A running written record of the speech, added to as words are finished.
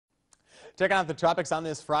Checking out the tropics on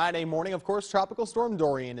this Friday morning. Of course, Tropical Storm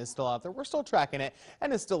Dorian is still out there. We're still tracking it,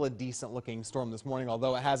 and it's still a decent looking storm this morning,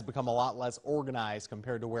 although it has become a lot less organized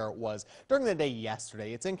compared to where it was during the day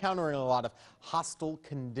yesterday. It's encountering a lot of hostile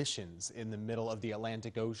conditions in the middle of the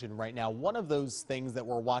Atlantic Ocean right now. One of those things that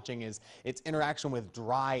we're watching is its interaction with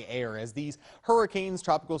dry air. As these hurricanes,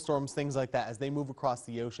 tropical storms, things like that, as they move across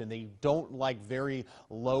the ocean, they don't like very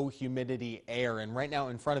low humidity air. And right now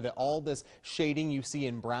in front of it, all this shading you see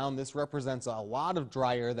in brown, this represents a lot of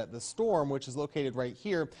dry air that the storm, which is located right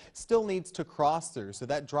here, still needs to cross through. So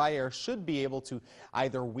that dry air should be able to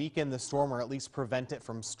either weaken the storm or at least prevent it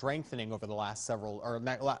from strengthening over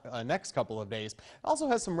the next couple of days. It also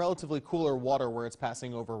has some relatively cooler water where it's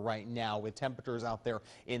passing over right now, with temperatures out there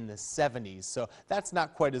in the 70s. So that's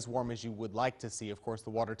not quite as warm as you would like to see. Of course,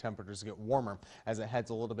 the water temperatures get warmer as it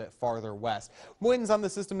heads a little bit farther west. Winds on the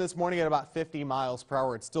system this morning at about 50 miles per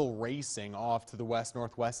hour. It's still racing off to the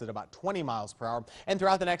west-northwest at about 20 miles per hour. And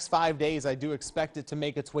throughout the next 5 days, I do expect it to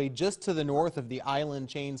make its way just to the north of the island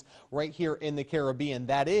chains right here in the Caribbean.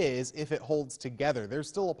 That is, if it holds together. There's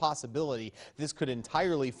still a possibility this could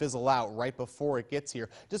entirely fizzle out right before it gets here,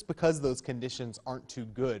 just because those conditions aren't too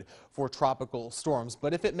good for tropical storms.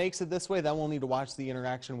 But if it makes it this way, then we'll need to watch the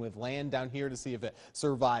interaction with land down here to see if it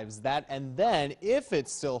survives that. And then, if it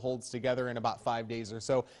still holds together in about 5 days or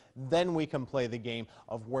so, then we can play the game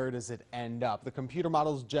of where does it end up. The computer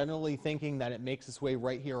model's generally thinking that it makes its way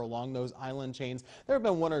right here along those island chains. There have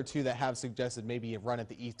been one or two that have suggested maybe a run at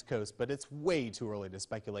the East Coast, but it's way too early to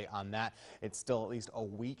speculate on that. It's still at least a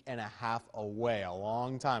week and a half away, a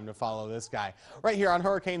long time to follow this guy. Right here on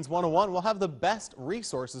Hurricanes 101, we'll have the best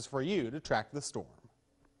resources for you to track the storm.